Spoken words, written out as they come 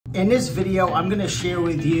In this video, I'm gonna share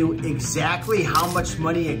with you exactly how much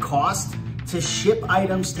money it costs to ship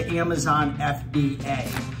items to Amazon FBA.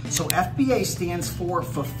 So FBA stands for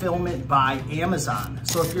Fulfillment by Amazon.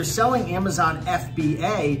 So if you're selling Amazon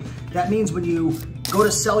FBA, that means when you go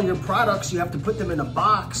to sell your products, you have to put them in a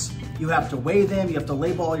box, you have to weigh them, you have to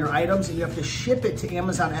label all your items, and you have to ship it to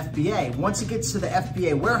Amazon FBA. Once it gets to the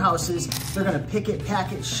FBA warehouses, they're gonna pick it,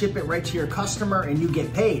 pack it, ship it right to your customer, and you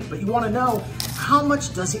get paid. But you wanna know, how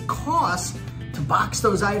much does it cost to box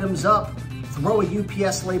those items up, throw a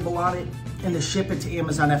UPS label on it, and to ship it to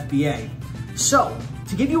Amazon FBA? So,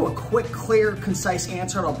 to give you a quick, clear, concise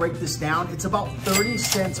answer, and I'll break this down, it's about 30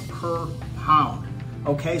 cents per pound.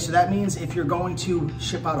 Okay, so that means if you're going to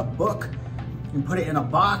ship out a book and put it in a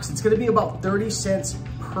box, it's gonna be about 30 cents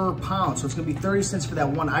per pound. So it's gonna be 30 cents for that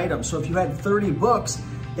one item. So if you had 30 books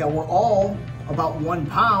that were all about 1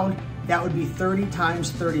 pound, that would be 30 times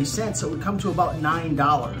 30 cents. So it would come to about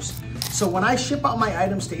 $9. So when I ship out my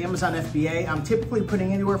items to Amazon FBA, I'm typically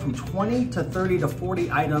putting anywhere from 20 to 30 to 40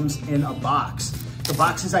 items in a box. The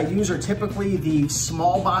boxes I use are typically the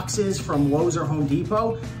small boxes from Lowe's or Home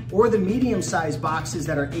Depot, or the medium-sized boxes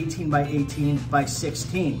that are 18 by 18 by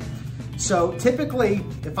 16. So typically,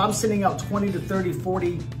 if I'm sending out 20 to 30,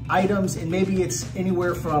 40 items, and maybe it's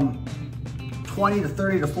anywhere from 20 to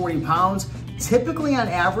 30 to 40 pounds, typically on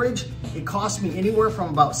average, it costs me anywhere from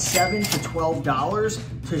about $7 to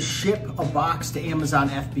 $12 to ship a box to Amazon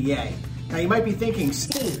FBA. Now you might be thinking,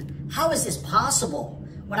 Steve, how is this possible?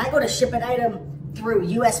 When I go to ship an item through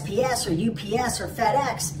USPS or UPS or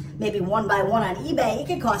FedEx, maybe one by one on eBay, it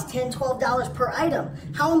could cost $10, $12 per item.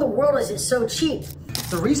 How in the world is it so cheap?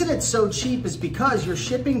 the reason it's so cheap is because you're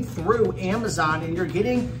shipping through Amazon and you're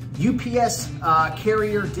getting UPS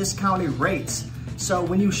carrier discounted rates. So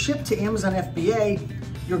when you ship to Amazon FBA,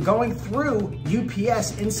 you're going through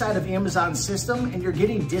UPS inside of Amazon's system and you're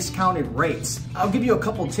getting discounted rates. I'll give you a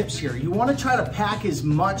couple tips here. You wanna try to pack as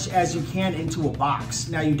much as you can into a box.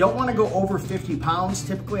 Now you don't wanna go over 50 pounds.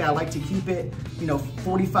 Typically I like to keep it,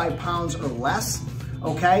 45 pounds or less,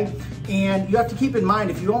 okay? And you have to keep in mind,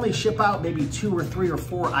 if you only ship out maybe 2 or 3 or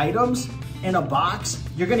 4 items in a box,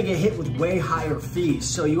 you're gonna get hit with way higher fees.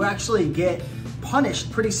 So you actually get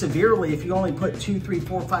punished pretty severely if you only put 2, 3,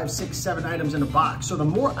 4, 5, 6, 7 items in a box. So the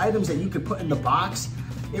more items that you could put in the box,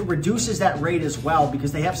 it reduces that rate as well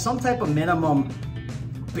because they have some type of minimum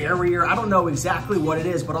barrier. I don't know exactly what it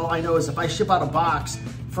is, but all I know is if I ship out a box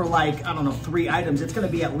for 3 items, it's gonna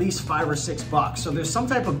be at least $5 or $6. So there's some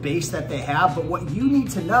type of base that they have, but what you need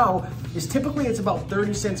to know is typically it's about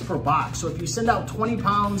 30 cents per box. So if you send out 20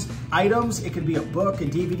 pounds items, it could be a book, a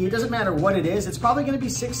DVD, it doesn't matter what it is, it's probably gonna be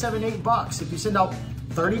 $6, $7, $8. If you send out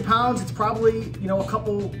 30 pounds, it's probably, a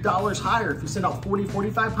couple dollars higher. If you send out 40,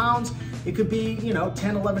 45 pounds, it could be,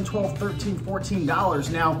 10, 11, 12, 13, $14.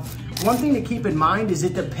 Now, one thing to keep in mind is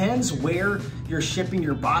it depends where you're shipping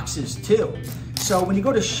your boxes to. So when you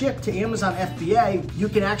go to ship to Amazon FBA, you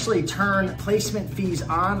can actually turn placement fees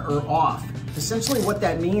on or off. Essentially what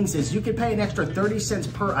that means is you can pay an extra 30 cents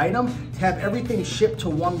per item to have everything shipped to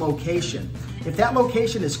one location. If that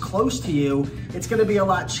location is close to you, it's gonna be a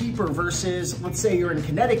lot cheaper versus, let's say you're in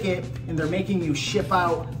Connecticut and they're making you ship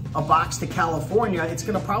out a box to California, it's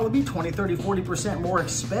gonna probably be 20, 30, 40% more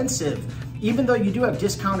expensive. Even though you do have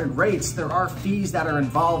discounted rates, there are fees that are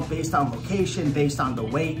involved based on location, based on the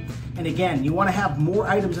weight. And again, you wanna have more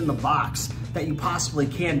items in the box that you possibly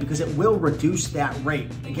can because it will reduce that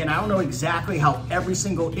rate. Again, I don't know exactly how every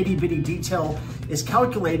single itty bitty detail is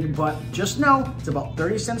calculated, but just know it's about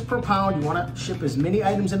 30 cents per pound. You wanna ship as many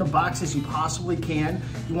items in a box as you possibly can.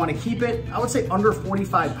 You wanna keep it, I would say under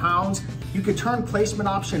 45 pounds. You could turn placement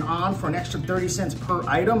option on for an extra 30 cents per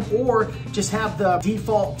item, or just have the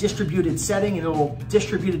default distributed setting and it'll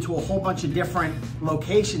distribute it to a whole bunch of different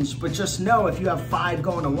locations. But just know if you have 5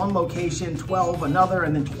 going to one location, 12 another,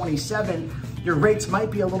 and then 27, your rates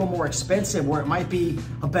might be a little more expensive, where it might be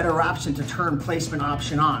a better option to turn placement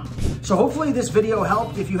option on. So hopefully this video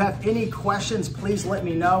helped. If you have any questions, please let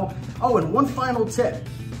me know. Oh, and one final tip,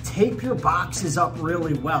 tape your boxes up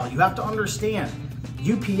really well. You have to understand,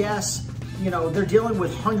 UPS, they're dealing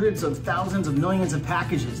with hundreds of thousands of millions of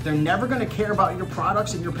packages. They're never gonna care about your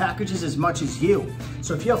products and your packages as much as you.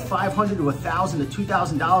 So if you have $500 to $1,000 to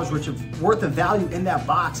 $2,000 worth of value in that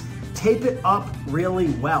box, tape it up really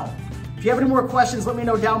well. If you have any more questions, let me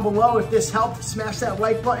know down below. If this helped, smash that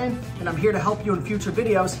like button, and I'm here to help you in future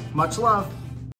videos. Much love.